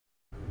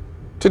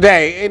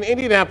Today, an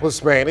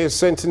Indianapolis man is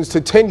sentenced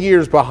to 10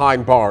 years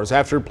behind bars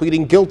after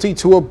pleading guilty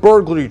to a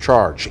burglary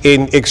charge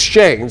in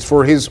exchange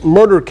for his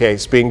murder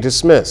case being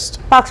dismissed.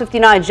 Fox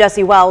 59's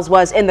Jesse Wells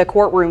was in the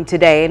courtroom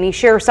today, and he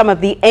shares some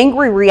of the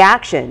angry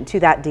reaction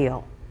to that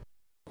deal.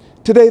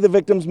 Today, the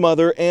victim's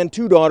mother and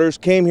two daughters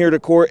came here to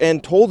court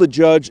and told the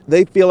judge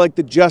they feel like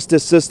the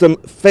justice system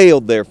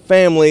failed their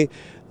family.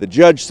 The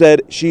judge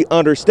said she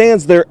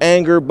understands their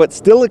anger but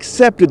still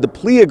accepted the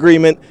plea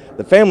agreement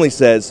the family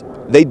says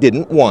they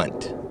didn't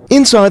want.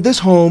 Inside this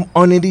home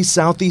on Indy's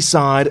southeast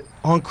side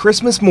on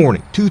Christmas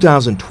morning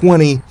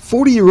 2020,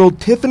 40-year-old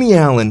Tiffiny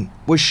Allen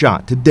was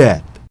shot to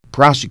death.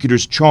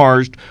 Prosecutors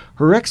charged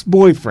her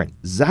ex-boyfriend,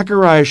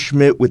 Zacharia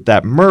Schmidt, with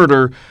that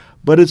murder,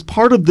 but as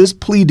part of this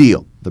plea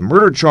deal, the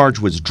murder charge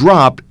was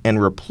dropped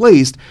and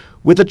replaced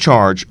with a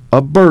charge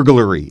of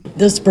burglary.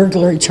 This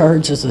burglary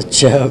charge is a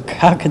joke.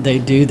 How could they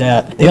do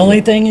that? The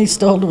only thing he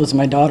stole was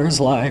my daughter's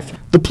life.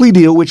 The plea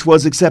deal, which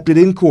was accepted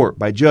in court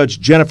by Judge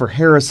Jennifer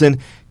Harrison,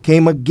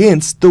 came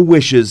against the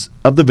wishes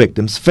of the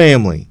victim's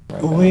family.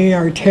 We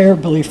are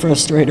terribly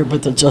frustrated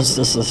with the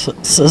justice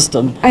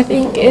system. I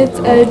think it's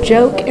a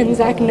joke and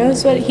Zach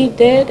knows what he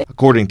did.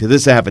 According to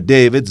this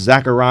affidavit,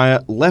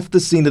 Zacharia left the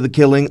scene of the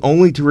killing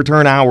only to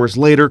return hours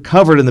later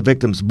covered in the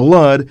victim's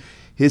blood.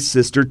 His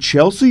sister,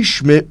 Chelsea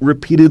Schmidt,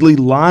 repeatedly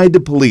lied to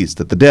police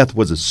that the death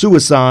was a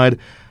suicide.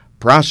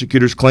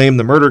 Prosecutors claim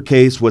the murder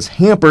case was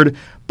hampered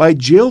by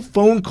jail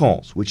phone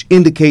calls, which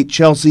indicate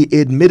Chelsea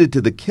admitted to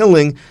the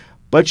killing,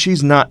 but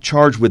she's not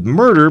charged with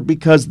murder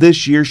because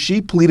this year she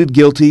pleaded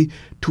guilty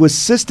to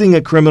assisting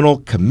a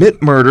criminal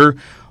commit murder.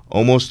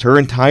 Almost her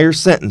entire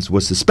sentence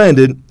was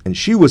suspended, and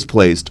she was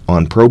placed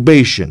on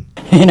probation.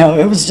 You know,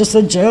 it was just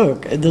a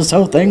joke. This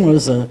whole thing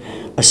was a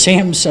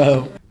sham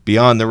show.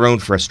 Beyond their own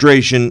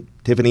frustration,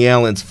 Tiffiny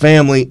Allen's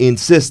family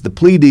insists the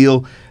plea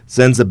deal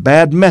sends a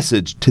bad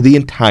message to the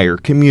entire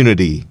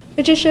community.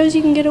 It just shows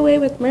you can get away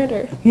with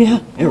murder. Yeah,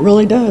 it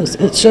really does.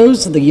 It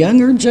shows the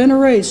younger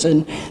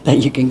generation that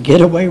you can get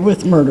away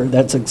with murder.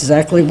 That's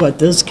exactly what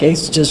this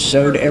case just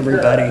showed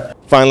everybody.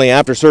 Finally,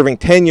 after serving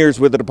 10 years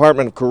with the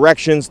Department of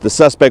Corrections, the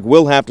suspect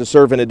will have to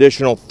serve an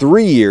additional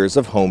 3 years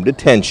of home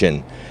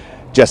detention.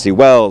 Jesse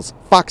Wells,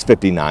 Fox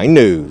 59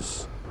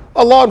 News.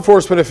 A law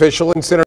enforcement official in Center